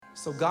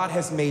So God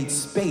has made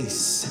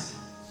space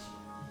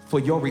for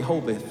your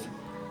Rehoboth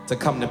to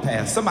come to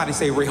pass. Somebody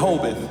say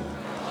Rehoboth.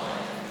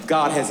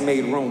 God has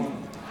made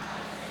room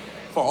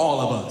for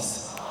all of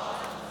us.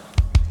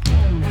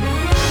 Can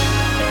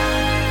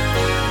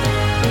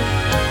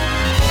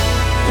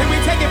we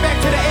take it back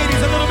to the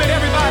 80s a little bit,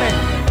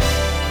 everybody?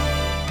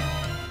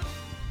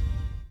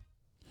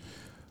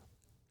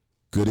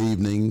 Good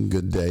evening,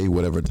 good day,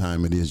 whatever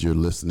time it is you're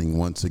listening.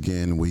 Once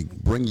again, we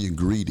bring you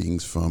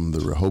greetings from the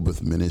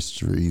Rehoboth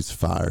Ministries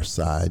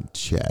Fireside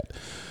Chat.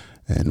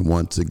 And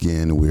once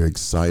again, we're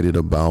excited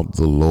about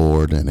the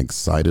Lord and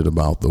excited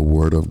about the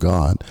Word of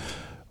God.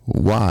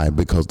 Why?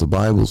 Because the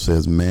Bible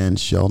says man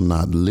shall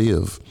not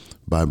live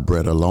by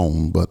bread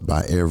alone, but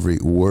by every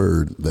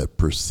word that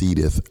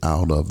proceedeth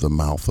out of the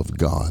mouth of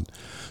God.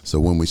 So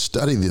when we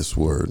study this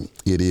word,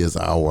 it is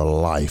our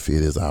life,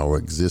 it is our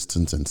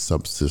existence and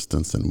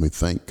subsistence, and we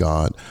thank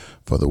God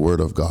for the word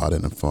of God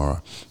and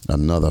for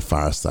another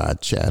fireside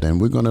chat. And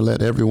we're going to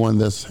let everyone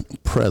that's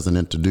present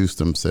introduce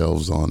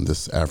themselves on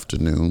this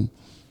afternoon.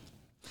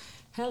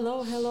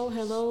 Hello,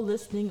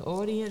 listening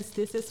audience.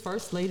 This is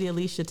First Lady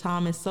Alicia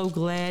Thomas. So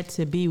glad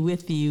to be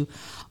with you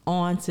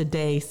on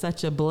today.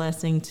 Such a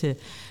blessing to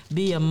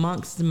be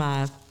amongst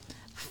my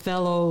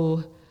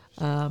fellow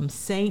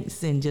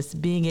saints and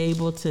just being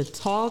able to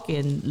talk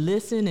and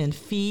listen and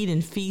feed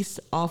and feast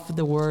off of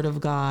the Word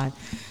of God.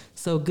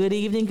 So good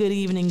evening.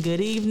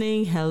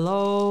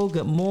 Hello,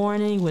 good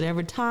morning,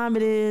 whatever time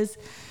it is.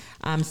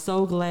 I'm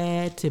so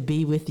glad to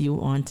be with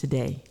you on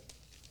today.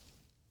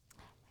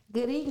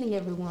 Good evening,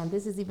 everyone.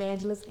 This is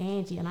Evangelist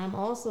Angie, and I'm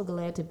also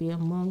glad to be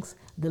amongst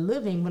the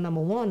living,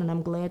 number one, and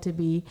I'm glad to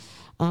be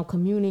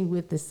communing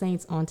with the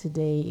saints on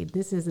today.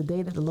 This is a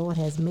day that the Lord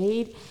has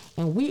made,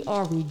 and we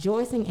are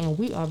rejoicing, and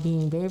we are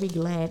being very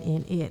glad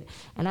in it.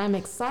 And I'm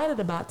excited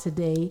about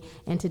today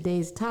and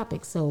today's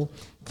topic, so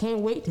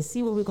can't wait to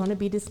see what we're going to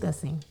be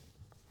discussing.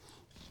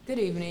 Good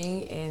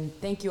evening, and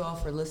thank you all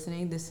for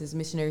listening. This is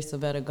Missionary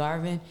Sylvetta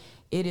Garvin.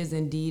 It is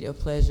indeed a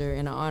pleasure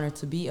and an honor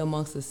to be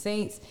amongst the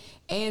saints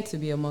and to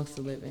be amongst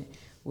the living.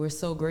 We're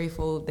so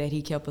grateful that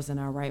he kept us in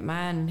our right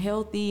mind and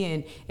healthy,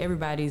 and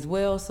everybody's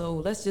well.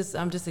 So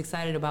I'm just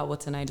excited about what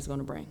tonight is going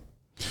to bring.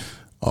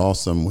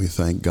 Awesome. We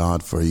thank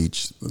God for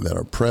each that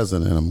are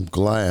present, and I'm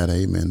glad,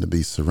 amen, to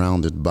be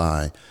surrounded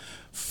by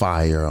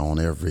fire on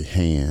every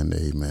hand,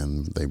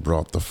 amen. They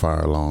brought the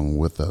fire along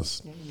with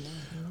us. Amen.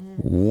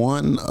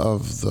 One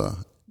of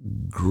the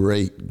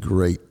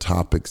great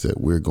topics that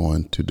we're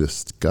going to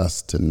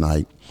discuss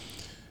tonight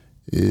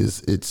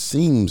is, it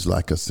seems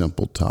like a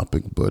simple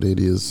topic, but it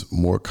is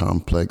more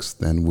complex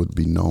than would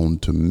be known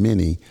to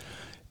many.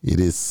 It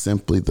is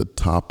simply the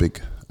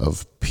topic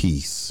of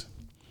peace.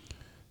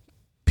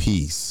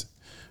 Peace.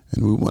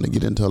 And we want to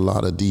get into a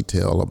lot of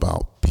detail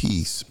about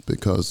peace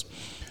because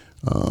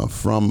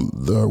from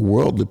the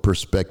worldly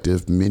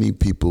perspective, many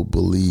people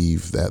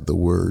believe that the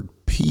word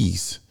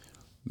peace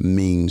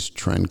means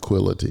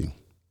tranquility.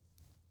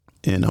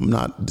 And I'm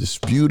not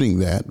disputing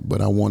that,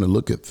 but I want to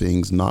look at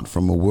things not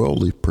from a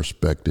worldly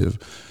perspective,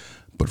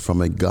 but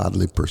from a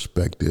godly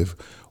perspective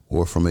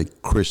or from a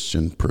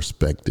Christian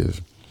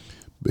perspective.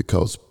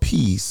 Because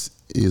peace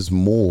is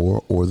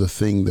more, or the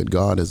thing that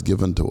God has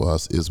given to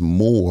us is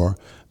more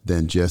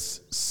than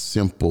just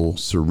simple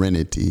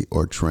serenity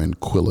or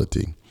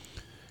tranquility.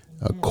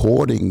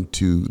 According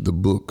to the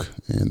book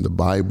and the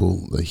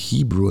Bible, the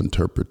Hebrew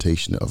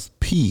interpretation of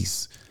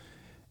peace,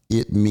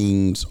 it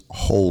means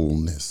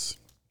wholeness.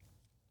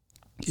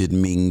 It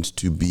means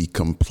to be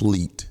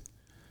complete.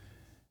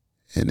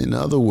 And in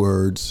other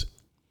words,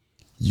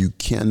 you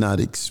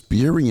cannot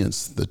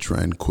experience the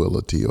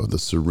tranquility or the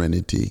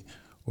serenity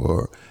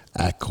or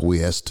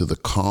acquiesce to the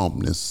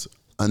calmness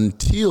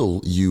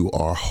until you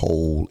are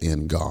whole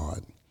in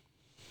God.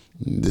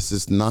 This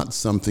is not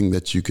something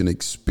that you can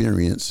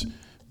experience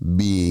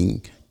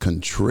being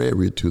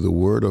contrary to the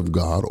Word of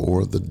God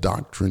or the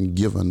doctrine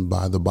given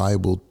by the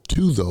Bible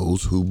to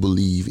those who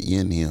believe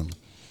in Him.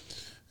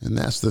 And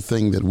that's the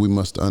thing that we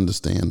must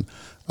understand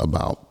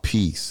about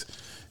peace.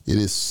 It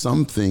is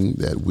something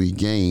that we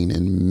gain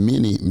in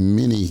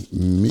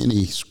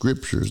many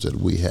scriptures that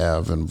we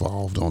have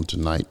involved on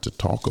tonight to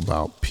talk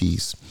about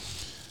peace.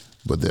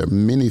 But there are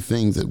many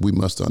things that we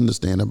must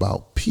understand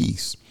about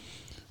peace.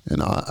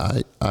 And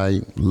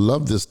I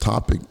love this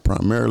topic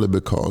primarily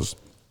because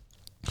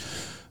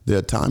there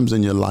are times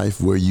in your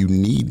life where you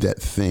need that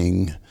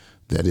thing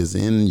that is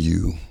in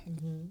you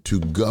to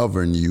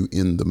govern you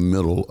in the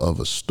middle of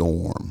a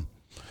storm.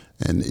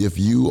 And if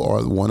you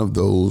are one of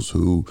those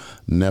who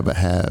never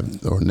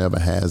have or never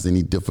has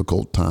any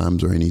difficult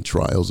times or any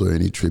trials or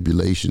any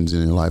tribulations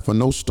in your life or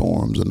no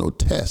storms or no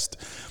test,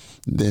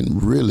 then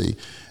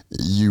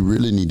you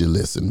really need to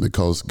listen,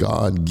 because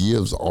God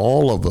gives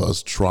all of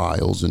us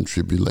trials and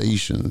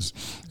tribulations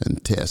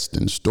and tests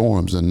and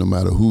storms. And no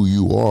matter who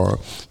you are,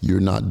 you're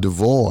not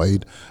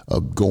devoid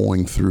of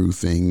going through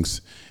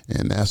things.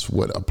 And that's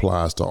what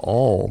applies to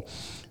all.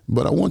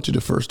 But I want you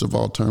to first of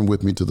all turn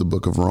with me to the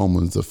book of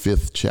Romans, the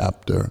 5th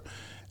chapter.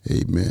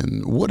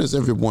 Amen. What is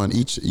everyone,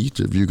 each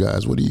of you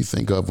guys, what do you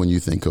think of when you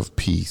think of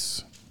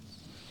peace?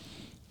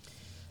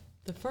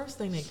 The first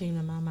thing that came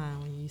to my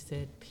mind when you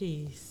said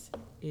peace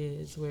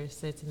is where it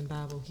says in the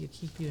Bible, He'll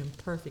keep you in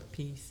perfect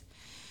peace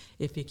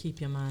if you keep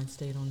your mind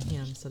stayed on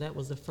Him. So that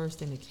was the first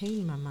thing that came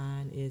to my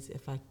mind, is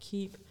if I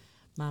keep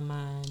my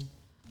mind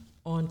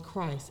on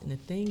Christ and the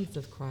things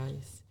of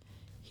Christ,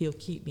 He'll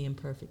keep me in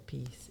perfect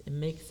peace. It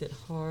makes it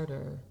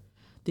harder.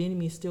 The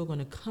enemy is still going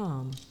to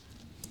come,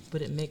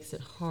 but it makes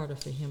it harder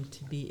for him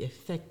to be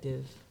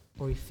effective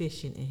or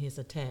efficient in his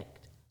attack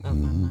of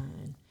my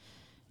mind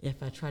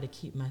if I try to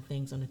keep my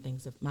mind on the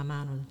things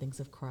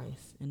of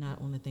Christ and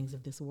not on the things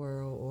of this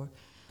world or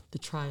the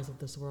trials of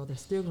this world. They're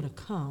still going to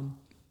come,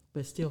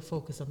 but still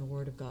focus on the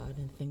Word of God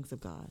and things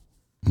of God.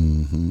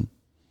 Mm-hmm.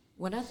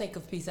 When I think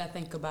of peace, I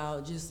think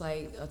about just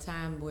like a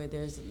time where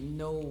there's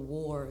no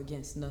war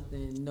against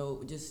nothing,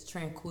 no, just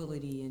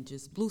tranquility and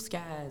just blue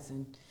skies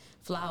and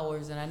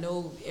flowers. And I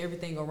know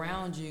everything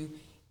around you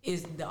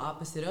is the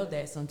opposite of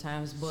that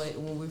sometimes, but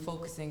when we're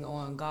focusing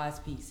on God's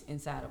peace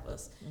inside of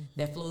us,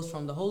 that flows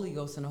from the Holy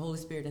Ghost and the Holy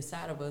Spirit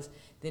inside of us,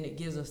 then it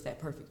gives us that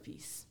perfect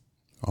peace.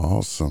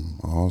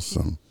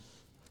 Awesome.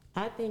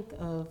 I think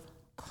of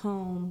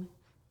calm,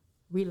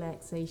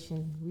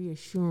 relaxation,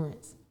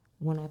 reassurance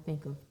when I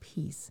think of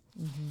peace,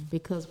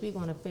 because we're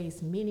going to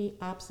face many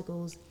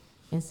obstacles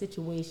and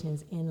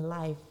situations in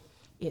life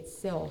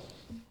itself.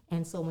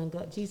 And so when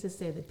Jesus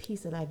said, the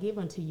peace that I give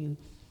unto you,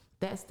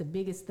 that's the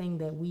biggest thing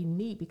that we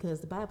need,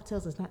 because the Bible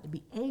tells us not to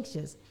be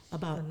anxious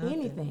about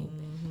anything.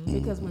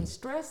 Because when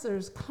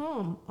stressors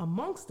come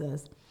amongst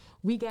us,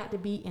 we got to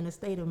be in a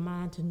state of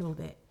mind to know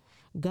that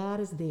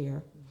God is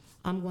there.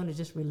 I'm going to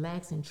just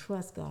relax and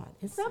trust God.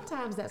 And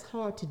sometimes that's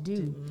hard to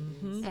do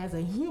as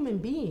a human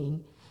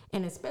being,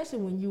 and especially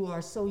when you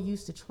are so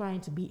used to trying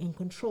to be in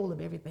control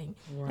of everything.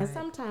 Right. And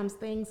sometimes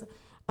things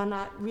are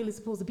not really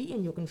supposed to be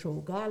in your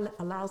control. God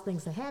allows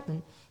things to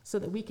happen so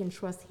that we can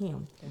trust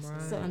Him.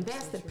 Right. And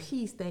that's the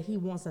peace that He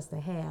wants us to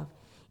have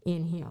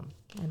in Him.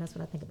 And that's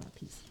what I think about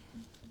peace.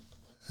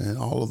 And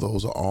all of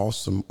those are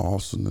awesome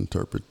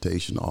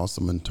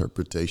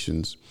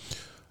interpretations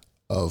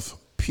of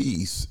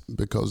peace,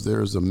 because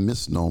there's a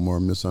misnomer,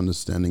 a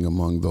misunderstanding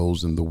among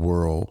those in the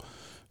world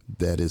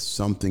that is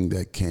something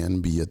that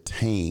can be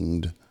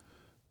attained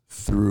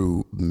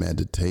through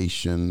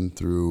meditation,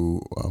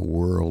 through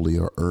worldly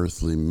or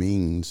earthly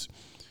means.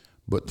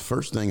 But the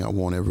first thing I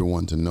want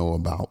everyone to know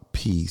about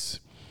peace,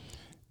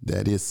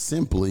 that is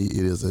simply,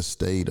 it is a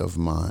state of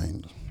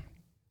mind.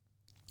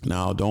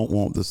 Now, I don't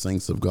want the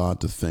saints of God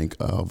to think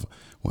of,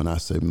 when I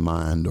say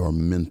mind or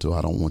mental,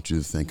 I don't want you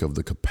to think of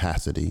the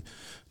capacity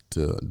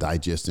to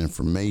digest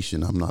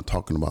information. I'm not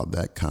talking about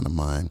that kind of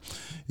mind.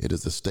 It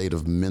is a state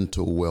of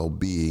mental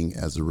well-being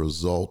as a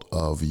result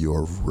of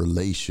your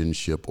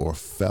relationship or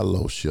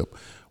fellowship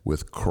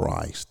with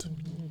Christ.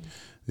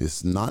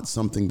 It's not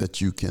something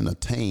that you can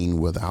attain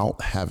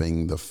without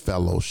having the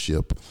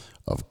fellowship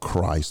of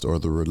Christ or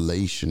the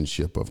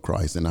relationship of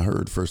Christ. And I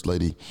heard First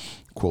Lady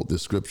quote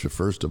this scripture,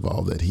 first of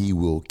all, that He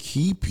will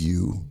keep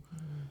you.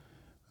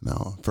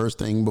 Now, first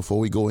thing, before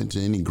we go into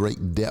any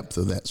great depth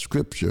of that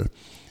scripture,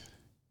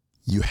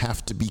 you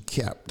have to be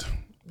kept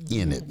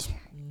in it,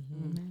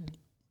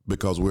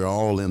 because we're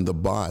all in the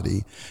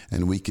body,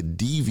 and we could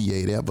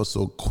deviate ever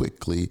so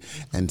quickly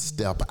and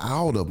step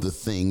out of the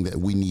thing that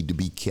we need to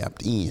be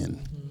kept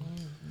in.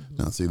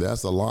 Now, see,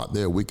 that's a lot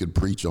there. We could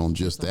preach on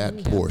just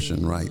that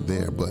portion right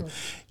there, but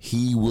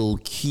He will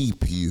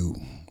keep you.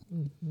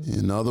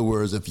 In other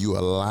words, if you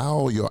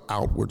allow your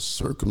outward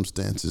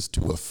circumstances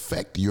to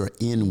affect your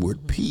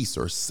inward peace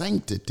or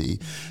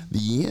sanctity,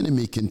 the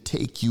enemy can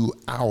take you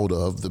out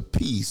of the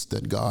peace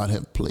that God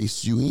has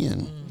placed you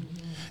in.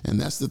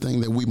 And that's the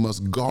thing that we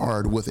must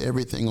guard with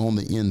everything on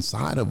the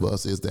inside of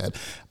us, is that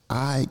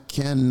I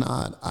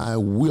cannot, I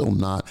will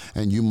not,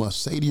 and you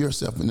must say to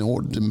yourself, in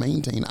order to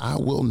maintain, I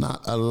will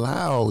not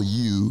allow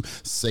you,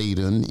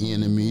 Satan,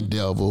 enemy,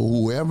 devil,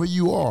 whoever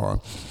you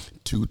are,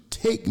 to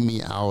take me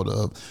out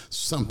of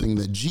something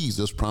that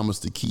Jesus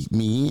promised to keep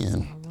me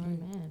in.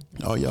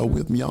 Are y'all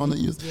with me on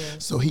it?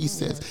 So He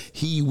says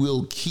He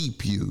will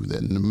keep you,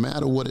 that no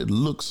matter what it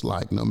looks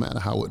like, no matter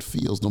how it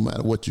feels, no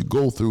matter what you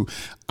go through,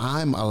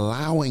 I'm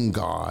allowing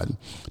God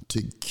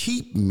to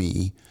keep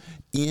me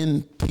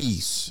in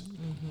peace.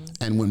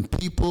 And when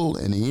people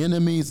and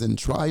enemies and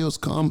trials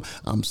come,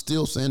 I'm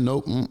still saying,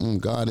 no,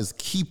 God is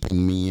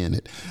keeping me in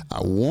it. I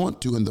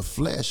want to, in the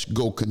flesh,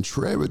 go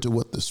contrary to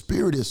what the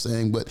Spirit is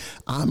saying, but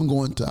I'm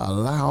going to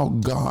allow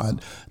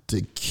God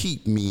to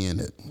keep me in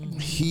it.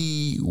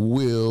 He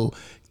will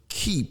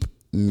keep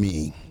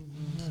me,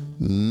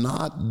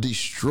 not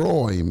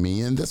destroy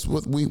me. And that's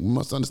what we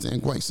must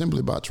understand quite simply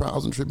about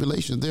trials and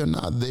tribulations. They're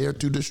not there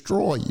to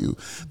destroy you.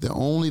 They're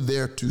only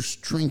there to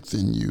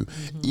strengthen you.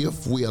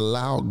 If we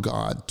allow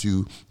God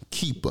to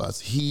keep us,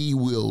 He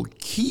will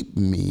keep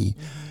me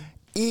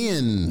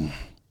in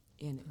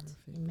In it.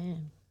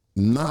 Amen.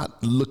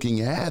 not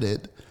looking at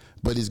it,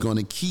 but He's going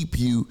to keep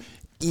you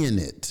in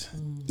it.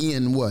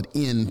 In what?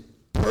 In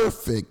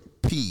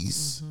perfect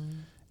peace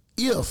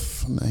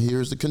If, now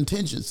here's the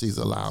contingencies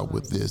allowed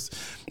with this.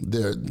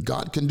 There,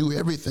 God can do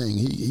everything.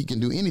 He can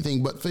do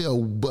anything but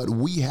fail, but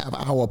we have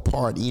our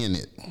part in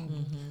it.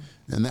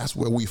 And that's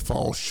where we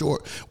fall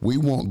short. We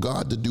want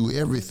God to do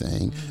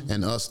everything,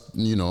 and us,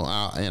 in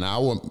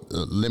our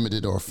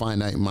limited or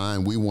finite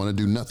mind, we want to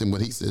do nothing.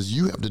 But he says,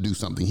 you have to do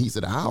something. He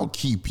said, I'll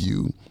keep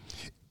you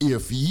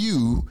if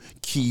you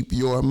keep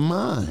your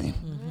mind.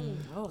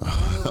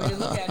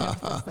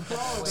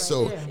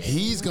 So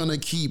he's going to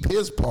keep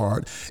his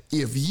part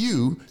if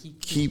you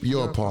keep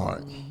your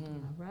part.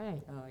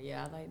 Right. Oh,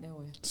 yeah, I like that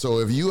one. So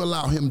if you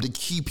allow him to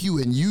keep you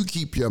and you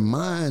keep your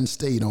mind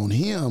stayed on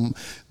him,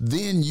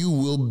 then you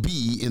will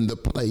be in the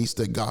place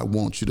that God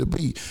wants you to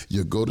be.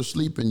 You'll go to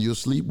sleep and you'll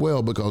sleep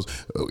well, because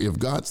if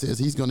God says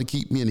he's going to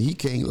keep me and he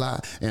can't lie,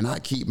 and I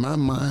keep my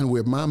mind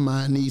where my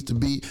mind needs to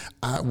be,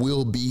 I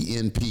will be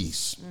in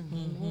peace.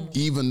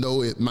 Even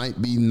though it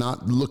might be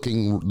not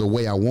looking the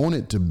way I want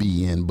it to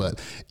be in.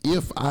 But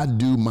if I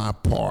do my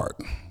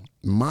part,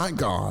 my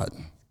God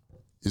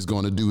is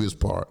going to do his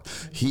part.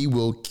 He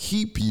will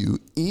keep you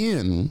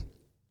in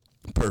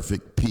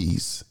perfect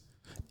peace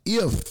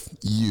if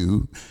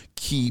you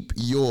keep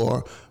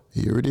your,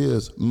 here it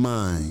is,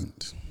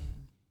 mind.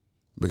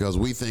 Because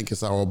we think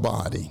it's our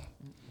body.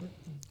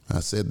 I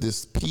said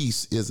this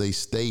peace is a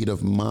state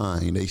of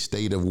mind, a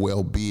state of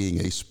well-being,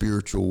 a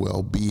spiritual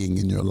well-being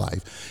in your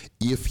life.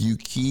 If you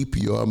keep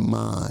your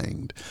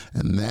mind,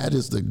 and that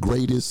is the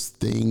greatest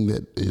thing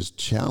that is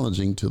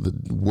challenging to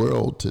the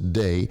world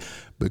today,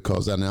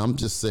 because, and I'm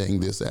just saying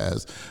this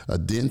as a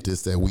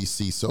dentist, that we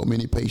see so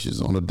many patients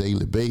on a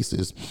daily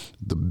basis.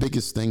 The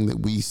biggest thing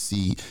that we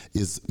see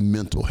is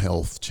mental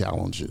health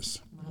challenges.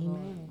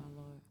 Amen.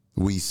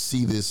 We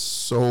see this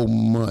so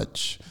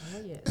much.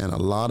 And a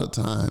lot of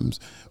times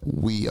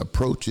we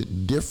approach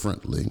it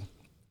differently.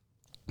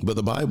 But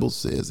the Bible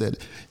says that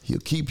he'll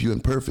keep you in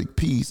perfect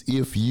peace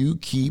if you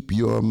keep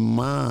your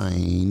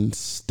mind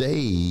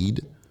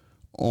stayed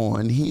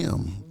on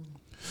him.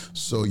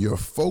 So your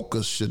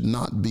focus should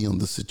not be on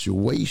the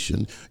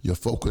situation. Your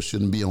focus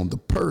shouldn't be on the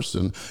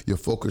person. Your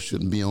focus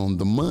shouldn't be on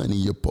the money.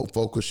 Your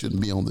focus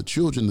shouldn't be on the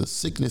children, the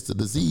sickness, the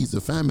disease,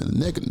 the famine, the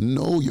negative.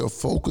 No, your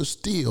focus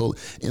still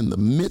in the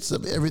midst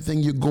of everything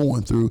you're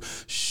going through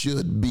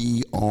should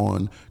be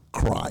on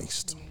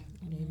Christ.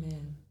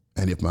 Amen.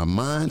 And if my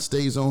mind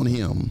stays on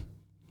him,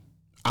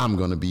 I'm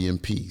going to be in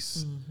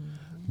peace.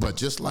 But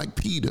just like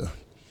Peter,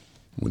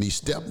 when he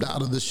stepped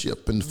out of the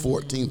ship in the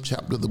 14th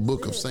chapter of the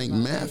book of St.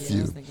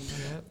 Matthew,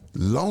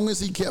 long as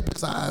he kept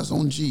his eyes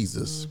on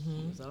Jesus,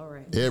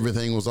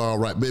 everything was all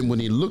right. But when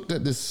he looked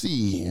at the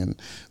sea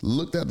and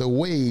looked at the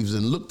waves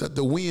and looked at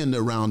the wind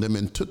around him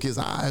and took his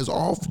eyes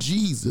off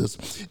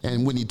Jesus,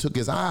 and when he took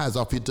his eyes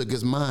off, he took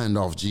his mind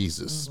off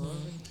Jesus.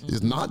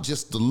 It's not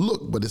just the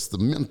look, but it's the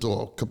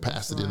mental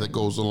capacity that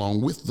goes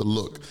along with the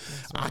look.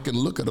 I can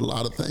look at a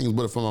lot of things,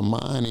 but if my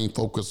mind ain't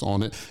focused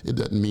on it, it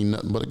doesn't mean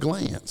nothing but a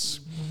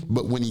glance.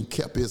 But when he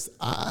kept his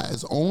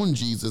eyes on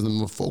Jesus and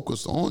was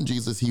focused on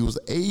Jesus, he was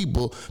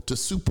able to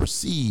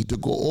supersede, to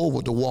go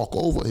over, to walk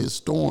over his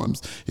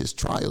storms, his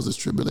trials, his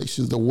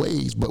tribulations, the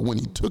waves. But when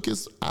he took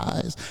his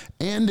eyes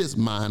and his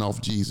mind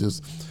off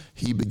Jesus,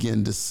 he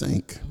began to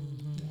sink.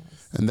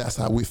 And that's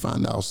how we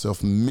find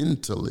ourselves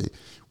mentally.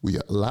 We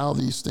allow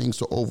these things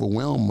to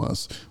overwhelm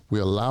us. We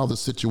allow the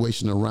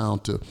situation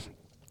around to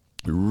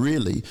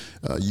really,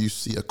 you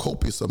see a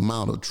copious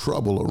amount of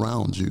trouble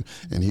around you.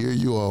 And here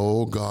you are,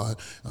 oh God,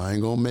 I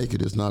ain't going to make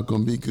it. It's not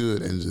going to be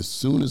good. And as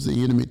soon as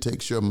the enemy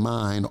takes your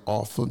mind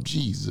off of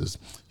Jesus,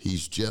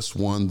 he's just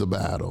won the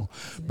battle.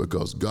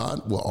 Because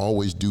God will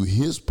always do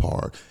his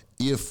part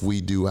if we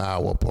do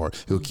our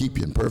part. He'll keep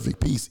you in perfect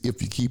peace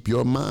if you keep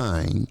your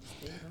mind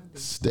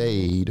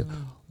stayed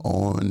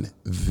on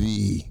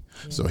thee.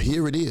 So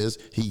here it is.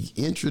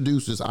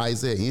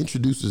 Isaiah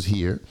introduces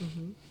here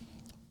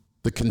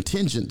the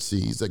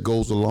contingencies that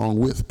goes along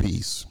with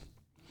peace.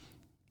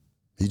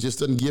 He just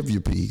doesn't give you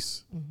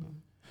peace.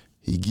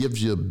 He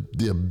gives you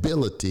the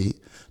ability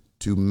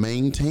to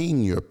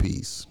maintain your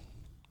peace.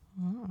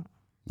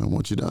 I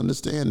want you to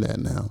understand that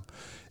now.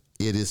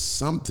 It is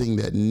something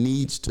that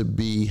needs to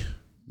be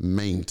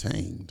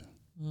maintained.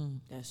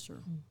 That's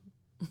true.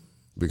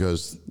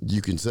 Because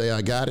you can say,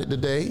 I got it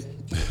today,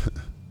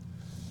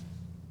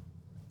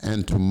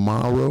 and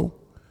tomorrow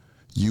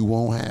you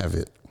won't have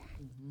it.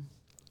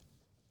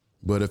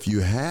 But if you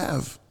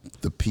have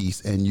the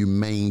peace and you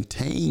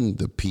maintain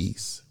the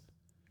peace,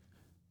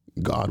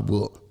 God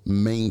will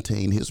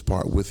maintain his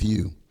part with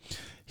you.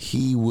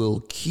 He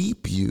will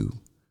keep you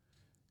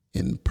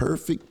in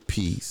perfect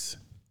peace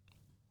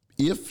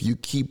if you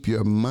keep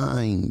your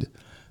mind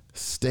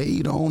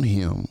stayed on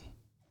him.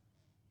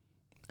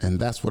 And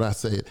that's what I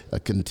say, a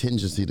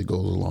contingency that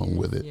goes along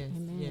with it. Yes,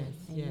 yes,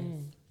 yes.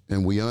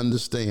 And we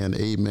understand,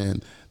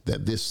 amen,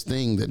 that this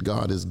thing that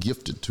God has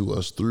gifted to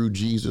us through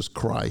Jesus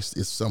Christ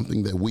is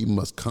something that we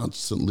must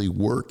constantly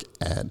work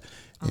at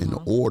in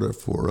order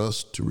for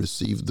us to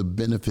receive the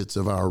benefits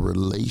of our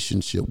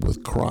relationship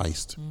with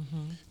Christ.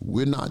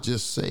 We're not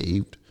just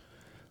saved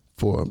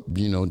for,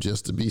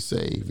 just to be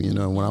saved. When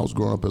I was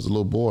growing up as a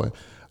little boy,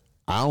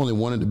 I only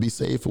wanted to be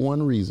saved for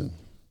one reason.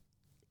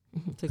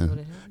 To go to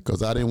heaven.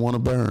 Because I didn't want to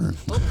burn.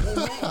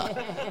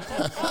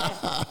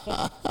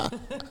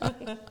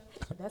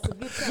 That's a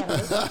good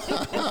catalyst.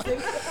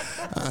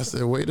 I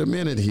said, wait a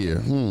minute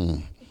here.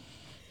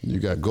 You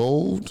got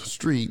gold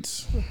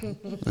streets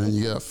and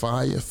you got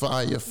fire.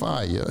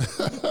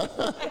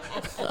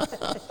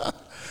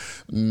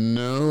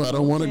 No, I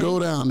don't want to go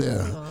down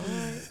there.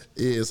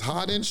 It's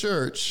hot in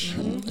church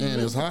and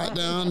it's hot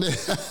down there.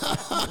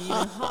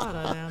 Even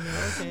hotter down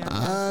there. Okay.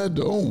 I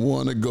don't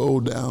want to go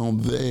down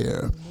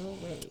there.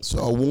 So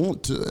I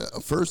want to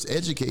first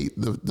educate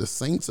the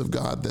saints of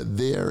God that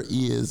there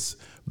is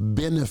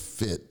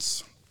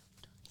benefits.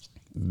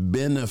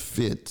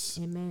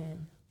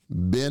 Amen.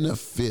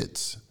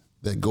 Benefits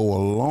that go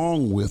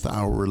along with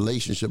our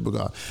relationship with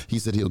God. He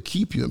said he'll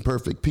keep you in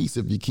perfect peace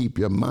if you keep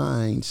your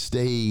mind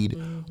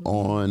stayed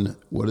on,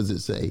 what does it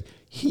say?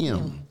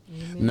 Him.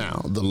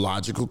 Now, the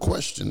logical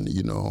question,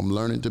 I'm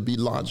learning to be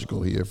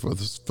logical here for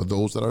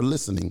those that are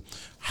listening.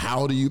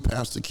 How do you,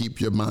 Pastor, keep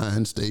your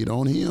mind stayed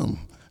on him?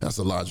 That's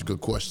a logical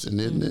question,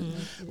 isn't it?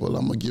 Well,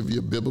 I'm going to give you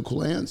a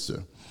biblical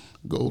answer.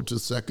 Go to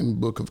 2nd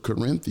book of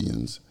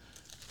Corinthians.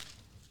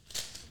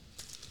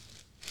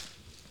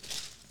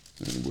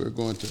 And we're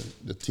going to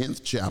the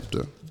 10th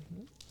chapter.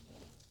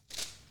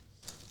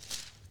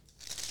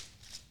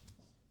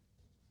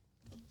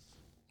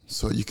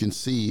 So you can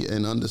see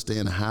and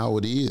understand how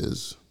it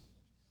is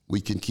we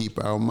can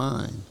keep our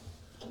mind.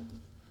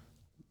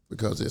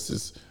 Because this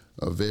is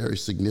a very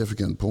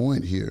significant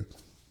point here.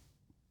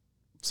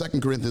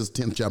 2 Corinthians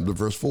 10th chapter,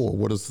 verse 4.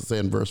 What does it say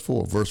in verse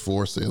 4? Verse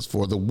 4 says,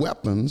 for the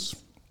weapons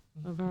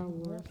Of our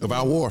warfare. of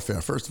our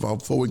warfare. First of all,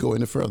 before we go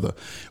any further,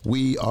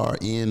 we are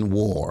in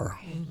war.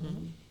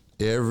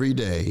 Every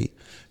day,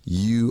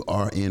 you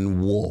are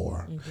in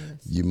war.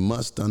 You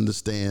must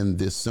understand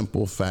this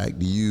simple fact.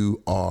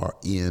 You are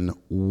in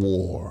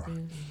war.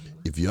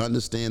 If you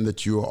understand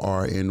that you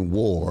are in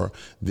war,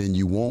 then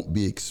you won't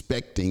be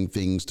expecting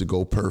things to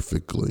go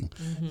perfectly.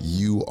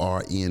 You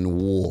are in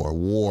war,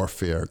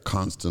 warfare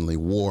constantly,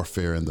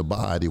 warfare in the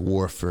body,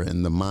 warfare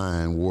in the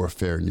mind,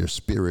 warfare in your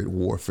spirit,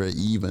 warfare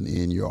even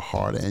in your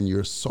heart and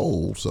your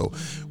soul. So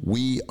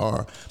we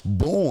are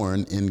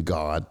born in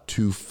God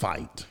to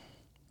fight.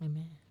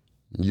 Amen.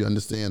 You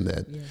understand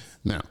that? Yes.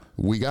 Now,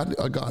 we got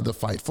a God to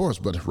fight for us,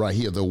 but right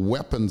here, the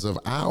weapons of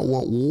our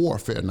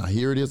warfare. Now,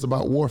 here it is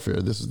about warfare.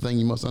 This is the thing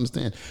you must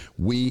understand.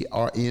 We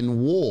are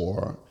in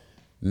war.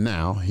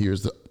 Now,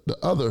 here's the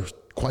other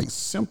quite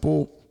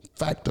simple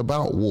fact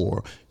about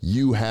war.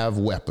 You have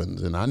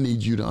weapons. And I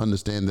need you to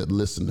understand that,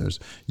 listeners,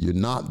 you're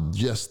not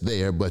just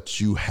there, but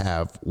you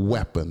have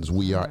weapons.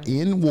 We are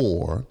in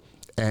war.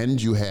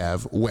 And you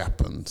have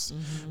weapons.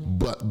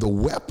 But the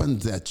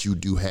weapons that you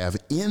do have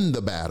in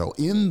the battle,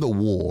 in the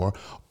war,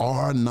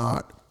 are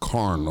not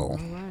carnal.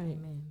 Right.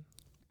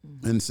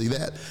 And see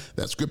that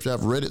scripture,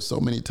 I've read it so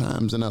many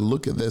times, and I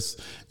look at this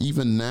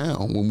even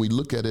now when we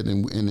look at it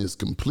in its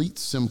complete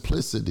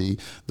simplicity,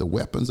 the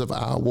weapons of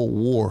our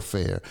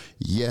warfare.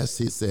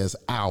 Yes, it says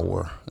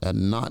our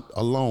and not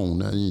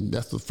alone. I mean,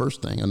 that's the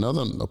first thing.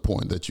 Another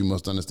point that you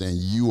must understand,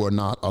 you are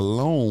not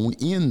alone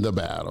in the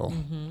battle.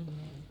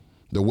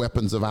 The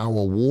weapons of our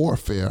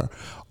warfare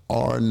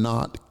are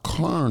not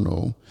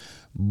carnal,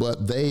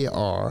 but they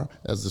are,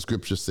 as the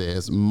scripture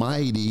says,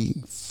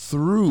 mighty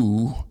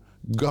through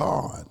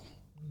God.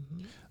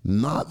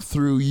 Not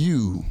through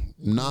you,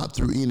 not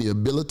through any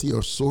ability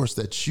or source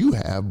that you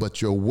have,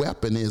 but your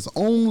weapon is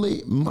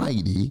only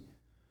mighty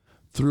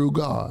through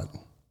God.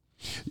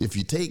 If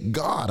you take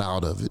God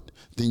out of it,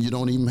 then you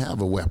don't even have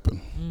a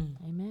weapon.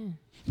 Amen.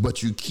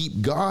 But you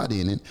keep God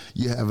in it,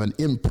 you have an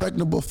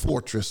impregnable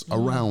fortress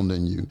around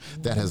in you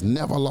that has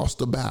never lost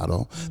a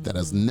battle, that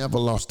has never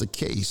lost a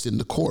case in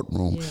the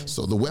courtroom.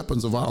 So the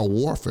weapons of our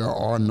warfare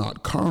are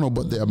not carnal,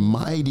 but they're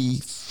mighty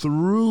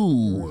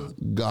through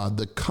God.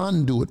 The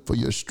conduit for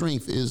your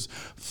strength is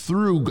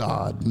through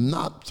God,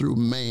 not through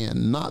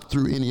man, not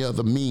through any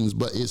other means,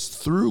 but it's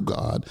through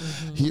God.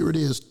 Here it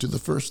is to the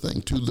first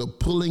thing, to the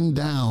pulling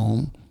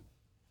down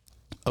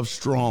of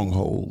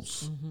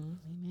strongholds.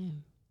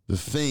 The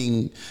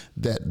thing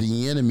that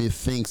the enemy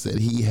thinks that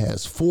he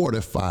has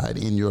fortified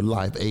in your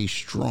life, a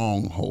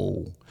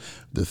stronghold.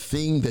 The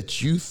thing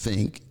that you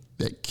think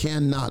that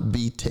cannot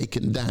be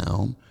taken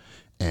down.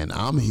 And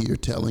I'm here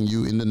telling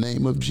you in the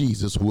name of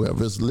Jesus,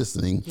 whoever's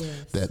listening,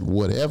 that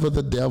whatever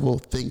the devil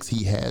thinks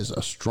he has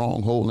a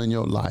stronghold in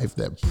your life,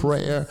 that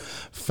prayer,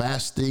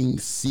 fasting,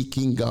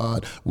 seeking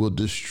God will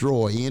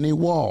destroy any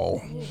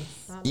wall,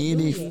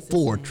 any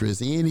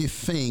fortress,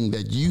 anything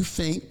that you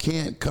think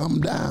can't come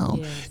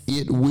down,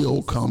 it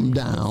will come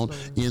down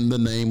in the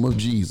name of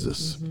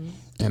Jesus.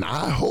 And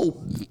I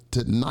hope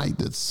tonight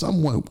that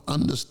someone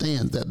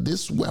understands that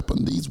these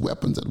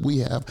weapons that we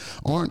have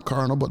aren't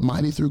carnal, but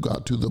mighty through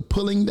God to the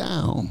pulling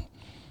down.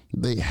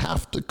 They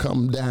have to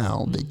come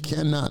down. They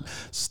cannot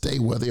stay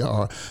where they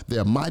are.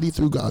 They're mighty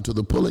through God to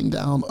the pulling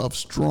down of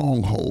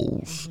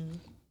strongholds,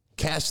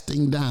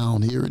 casting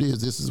down. Here it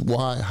is. This is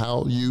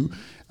how you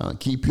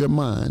keep your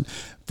mind.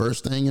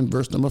 First thing in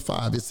verse number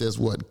 5, it says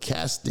what?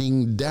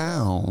 Casting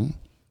down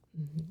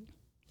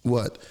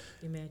what?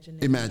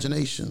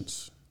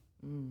 Imaginations.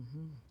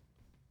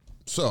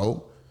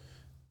 So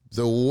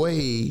the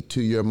way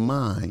to your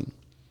mind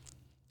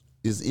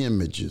is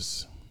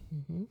images.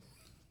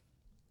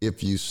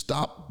 If you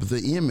stop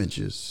the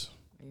images,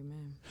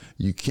 Amen.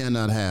 you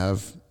cannot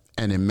have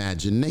an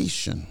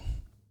imagination.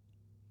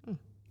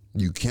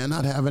 You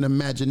cannot have an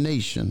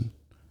imagination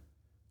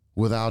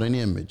without an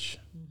image.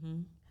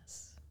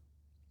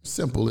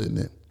 Simple, isn't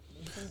it?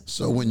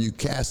 So when you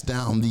cast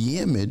down the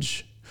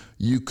image,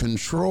 you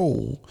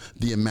control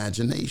the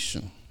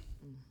imagination.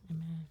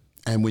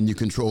 And when you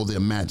control the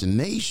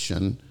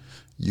imagination,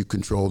 you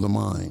control the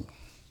mind.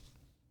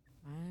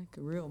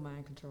 Real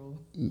mind control.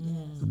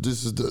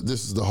 This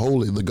is the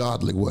holy, the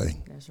godly way.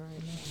 That's right.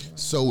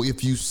 So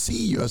if you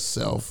see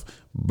yourself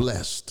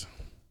blessed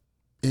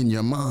in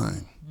your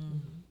mind,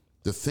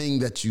 the thing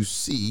that you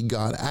see,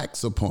 God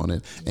acts upon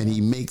it and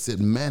he makes it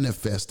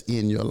manifest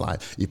in your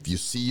life. If you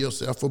see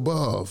yourself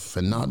above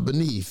and not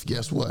beneath,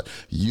 guess what?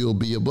 You'll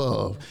be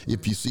above.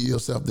 If you see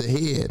yourself the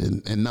head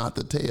and not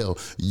the tail,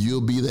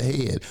 you'll be the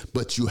head.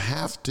 But you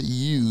have to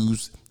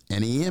use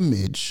an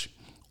image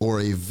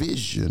or a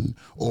vision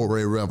or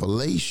a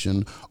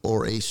revelation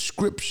or a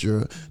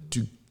scripture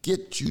to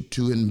get you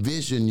to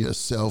envision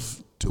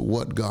yourself to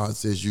what God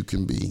says you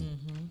can be.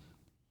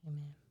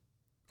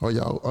 Are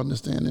y'all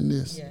understanding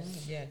this?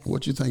 Yes.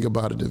 What you think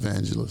about it,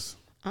 Evangelist?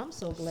 I'm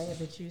so glad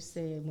that you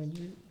said when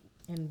you,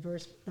 in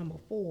verse number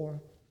 4,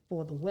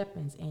 for the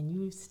weapons, and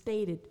you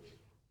stated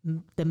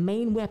the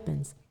main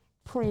weapons,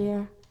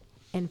 prayer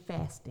and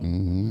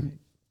fasting.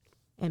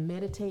 And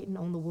meditating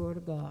on the word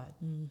of God.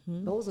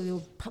 Those are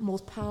your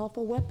most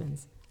powerful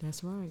weapons.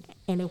 That's right.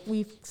 And if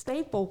we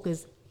stay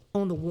focused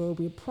on the word,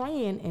 we're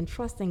praying and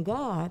trusting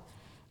God,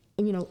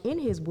 in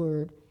his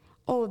word,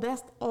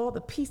 that's all the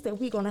peace that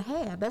we're going to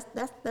have. That's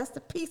the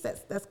peace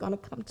that's going to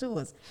come to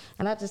us.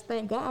 And I just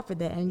thank God for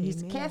that. And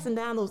you're casting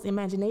down those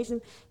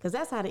imaginations, because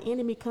that's how the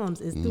enemy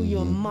comes, is through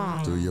your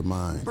mind. Through your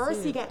mind.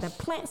 First, he got to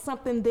plant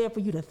something there for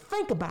you to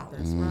think about.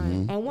 That's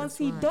right. And once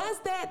he does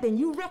that, then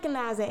you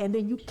recognize it, and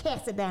then you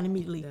cast it down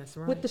immediately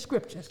with the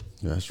scriptures.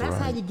 That's right.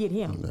 That's how you get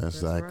him.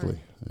 Exactly.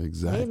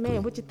 Exactly.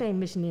 Amen. What you think,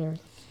 missionary?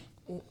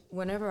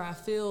 Whenever I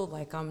feel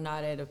like I'm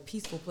not at a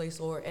peaceful place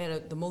or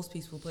at the most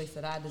peaceful place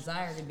that I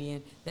desire to be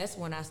in, that's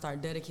when I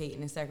start dedicating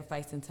and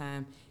sacrificing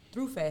time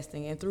through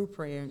fasting and through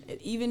prayer.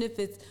 Even if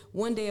it's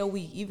one day a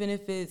week, even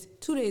if it's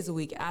 2 days a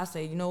week, I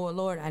say, you know what,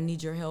 Lord, I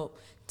need your help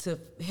to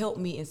help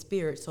me in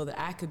spirit so that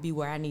I could be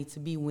where I need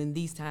to be when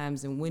these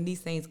times and when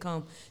these things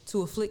come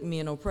to afflict me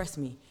and oppress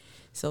me.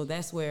 So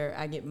that's where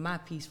I get my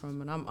peace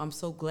from, and I'm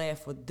so glad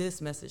for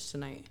this message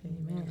tonight.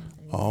 Amen.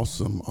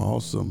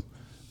 Awesome.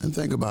 And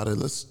think about it.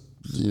 Let's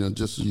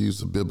just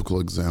use a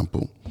biblical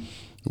example.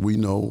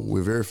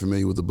 We're very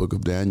familiar with the book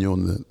of Daniel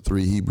and the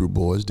 3 Hebrew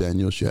boys,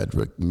 Daniel,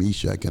 Shadrach,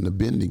 Meshach, and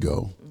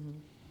Abednego.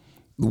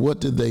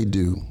 What did they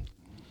do?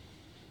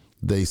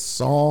 They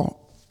saw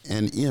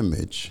an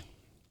image,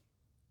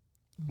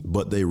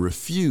 but they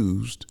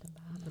refused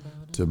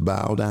to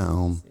bow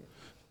down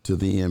to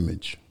the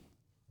image.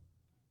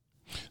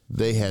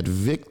 They had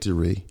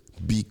victory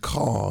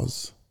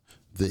because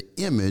the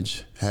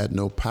image had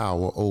no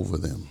power over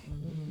them.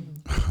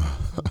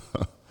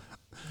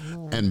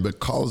 And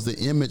because the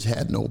image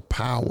had no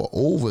power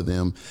over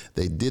them,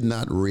 they did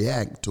not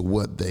react to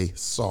what they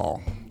saw.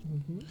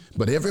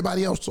 But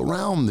everybody else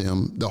around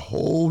them, the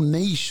whole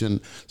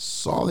nation,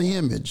 saw the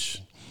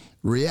image,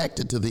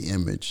 reacted to the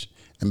image.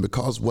 And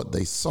because what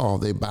they saw,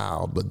 they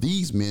bowed. But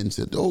these men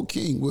said, "Oh,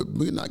 King,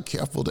 we're not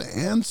careful to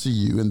answer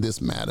you in this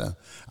matter.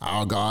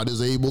 Our God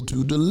is able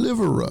to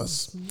deliver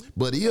us.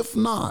 But if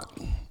not,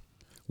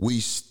 we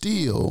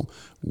still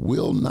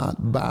will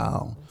not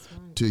bow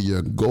to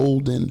your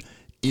golden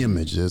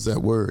image." There's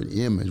that word,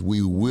 image.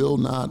 We will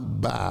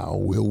not bow.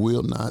 We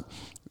will not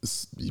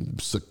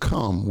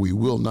succumb. We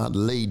will not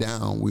lay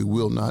down. We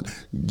will not,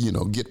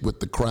 get with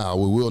the crowd.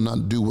 We will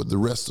not do what the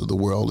rest of the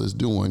world is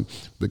doing,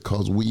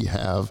 because we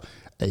have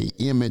an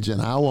image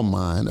in our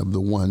mind of the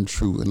one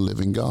true and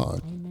living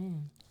God.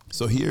 Amen.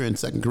 So here in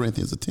 2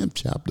 Corinthians, the 10th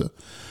chapter,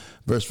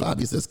 verse 5,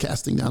 he says,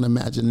 casting down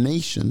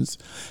imaginations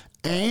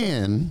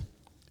and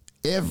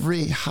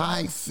every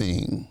high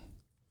thing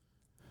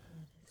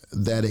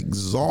that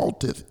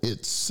exalteth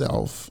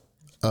itself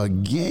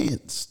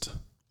against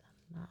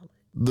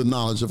the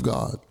knowledge of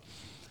God.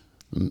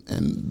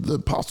 And the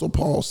Apostle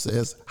Paul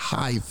says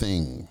high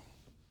thing.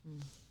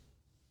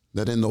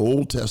 That in the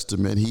Old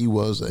Testament, he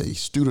was a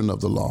student of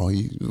the law.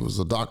 He was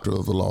a doctor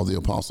of the law, the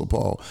Apostle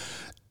Paul.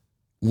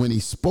 When he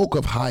spoke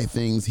of high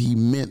things, he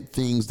meant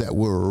things that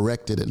were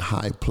erected in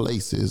high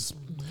places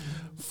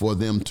for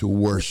them to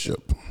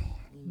worship.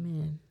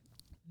 Amen.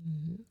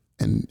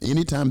 And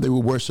anytime they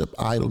would worship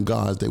idol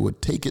gods, they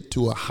would take it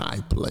to a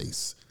high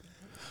place.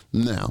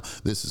 Now,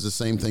 this is the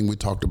same thing we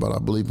talked about, I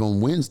believe,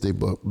 on Wednesday,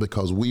 but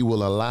because we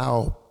will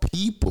allow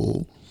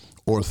people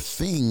or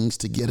things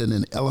to get in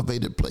an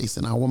elevated place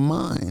in our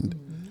mind.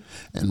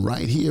 And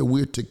right here,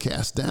 we're to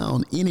cast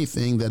down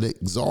anything that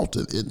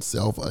exalted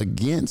itself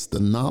against the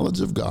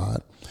knowledge of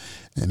God.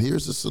 And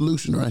here's the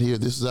solution right here.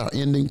 This is our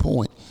ending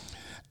point.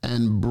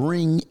 And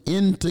bring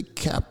into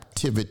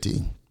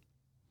captivity.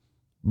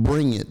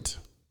 Bring it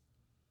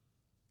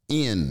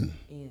in.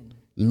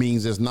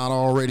 Means it's not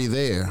already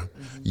there.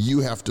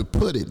 You have to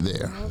put it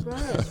there.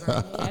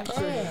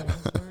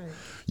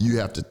 You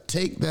have to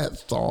take that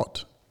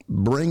thought,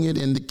 bring it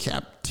into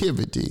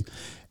captivity,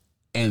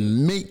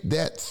 and make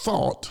that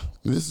thought.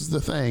 This is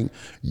the thing.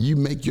 You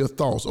make your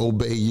thoughts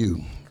obey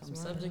you. I'm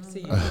subject to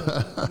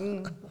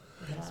you.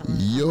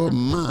 Your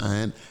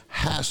mind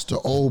has to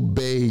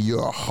obey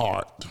your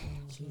heart.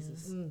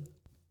 Jesus.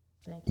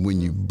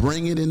 When you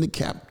bring it into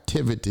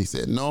captivity,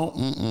 say,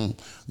 no,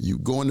 you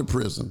go into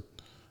prison.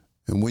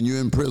 And when you're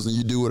in prison,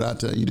 you do what I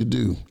tell you to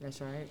do.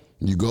 That's right.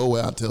 You go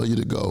where I tell you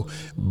to go.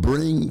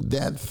 Bring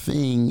that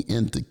thing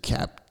into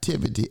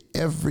captivity,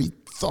 every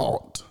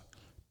thought,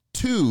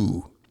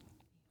 to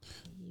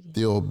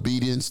the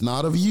obedience,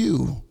 not of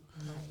you,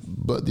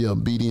 but the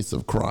obedience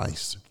of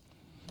Christ.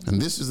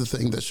 And this is the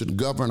thing that should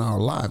govern our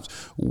lives.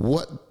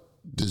 What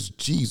does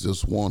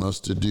Jesus want us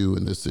to do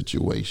in this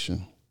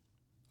situation?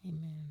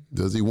 Amen.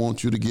 Does he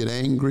want you to get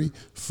angry?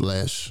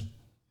 Flesh.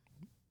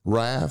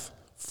 Wrath?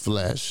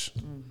 Flesh.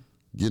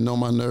 Getting on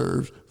my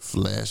nerves?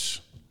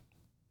 Flesh.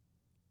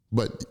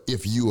 But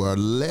if you are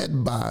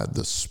led by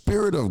the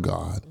Spirit of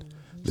God,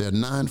 there are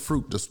 9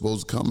 fruit that's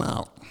supposed to come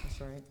out.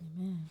 That's right.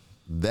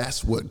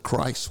 That's what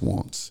Christ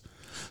wants.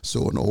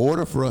 So in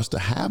order for us to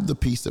have the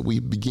peace that we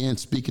began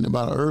speaking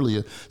about earlier,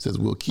 it says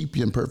we'll keep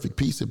you in perfect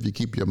peace if you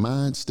keep your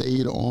mind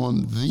stayed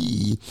on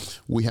thee.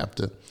 We have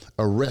to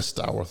arrest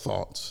our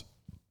thoughts.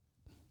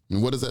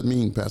 And what does that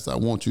mean, Pastor? I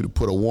want you to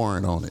put a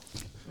warrant on it.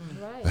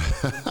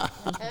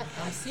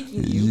 I'm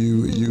seeking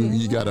you.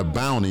 You got a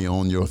bounty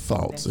on your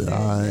thoughts.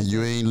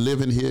 You ain't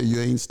living here.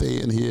 You ain't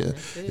staying here.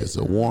 It's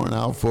a warrant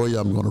out for you.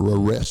 I'm going to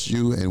arrest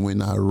you. And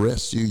when I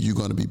arrest you, you're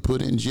going to be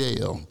put in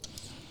jail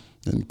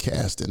and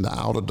cast into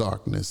outer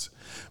darkness.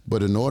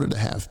 But in order to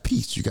have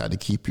peace, you got to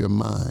keep your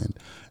mind.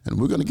 And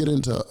we're going to get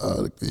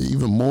into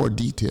even more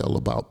detail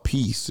about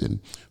peace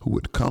and who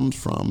it comes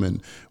from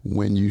and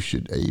when you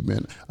should,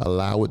 amen,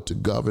 allow it to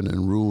govern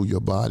and rule your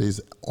bodies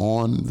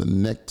on the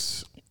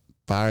next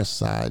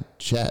Fireside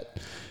Chat.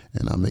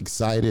 And I'm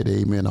excited,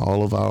 amen.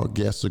 All of our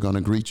guests are going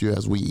to greet you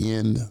as we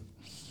end.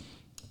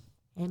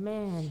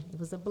 Amen. It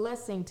was a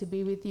blessing to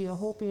be with you. I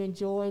hope you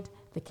enjoyed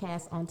the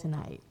cast on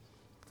tonight.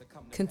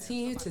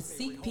 Continue to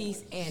seek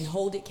peace and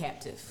hold it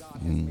captive.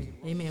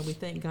 Amen. We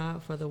thank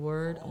God for the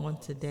word on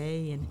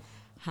today and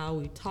how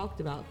we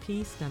talked about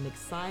peace. And I'm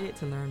excited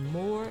to learn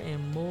more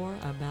and more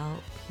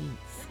about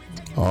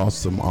peace.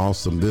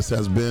 Awesome. This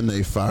has been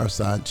a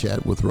Fireside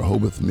Chat with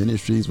Rehoboth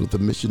Ministries with the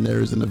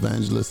missionaries and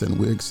evangelists, and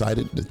we're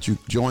excited that you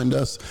joined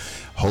us.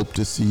 Hope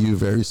to see you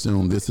very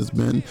soon. This has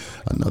been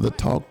another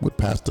talk with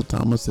Pastor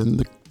Thomas and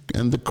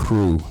the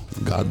crew.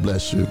 God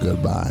bless you.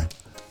 Goodbye.